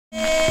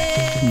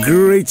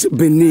Great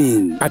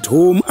Benin, at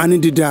home and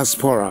in the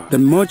diaspora, the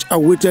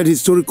much-awaited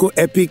historical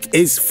epic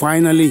is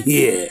finally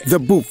here. The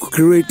book,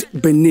 Great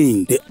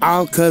Benin, the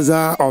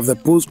Alcazar of the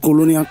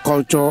Post-Colonial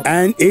Culture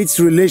and its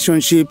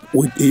relationship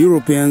with the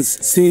Europeans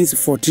since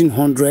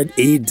 1400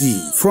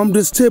 AD. From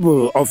the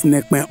stable of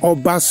Nekme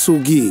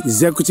Obasogi,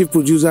 executive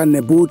producer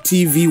Nebo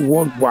TV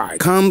Worldwide,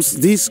 comes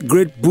this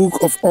great book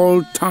of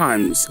all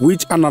times,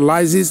 which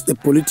analyzes the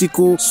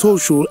political,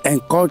 social,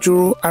 and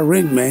cultural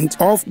arrangement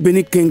of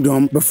Benin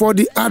Kingdom before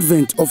the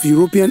advent of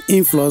European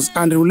influence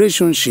and the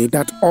relationship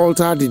that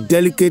altered the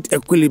delicate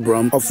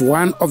equilibrium of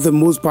one of the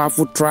most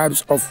powerful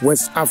tribes of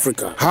West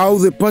Africa. How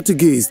the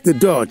Portuguese, the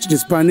Dutch, the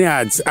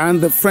Spaniards, and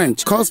the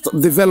French caused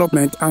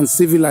development and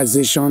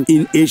civilization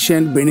in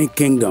ancient Benin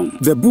Kingdom.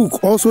 The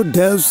book also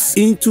delves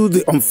into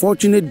the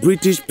unfortunate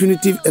British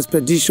punitive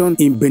expedition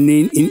in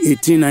Benin in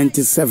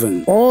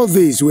 1897. All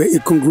these were a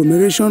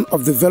conglomeration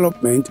of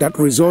development that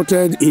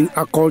resulted in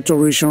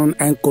acculturation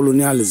and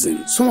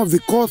colonialism. Some of the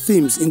core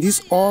themes in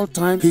this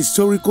all-time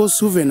historical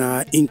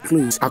souvenir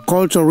include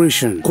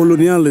acculturation,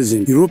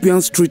 colonialism,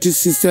 European treaty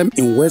system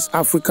in West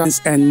Africa,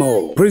 and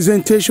more.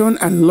 Presentation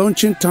and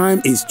launching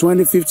time is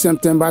 25th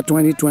September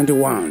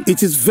 2021.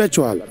 It is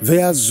virtual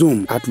via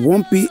Zoom at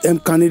 1 p.m.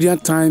 Canadian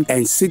time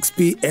and 6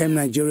 p.m.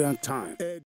 Nigerian time.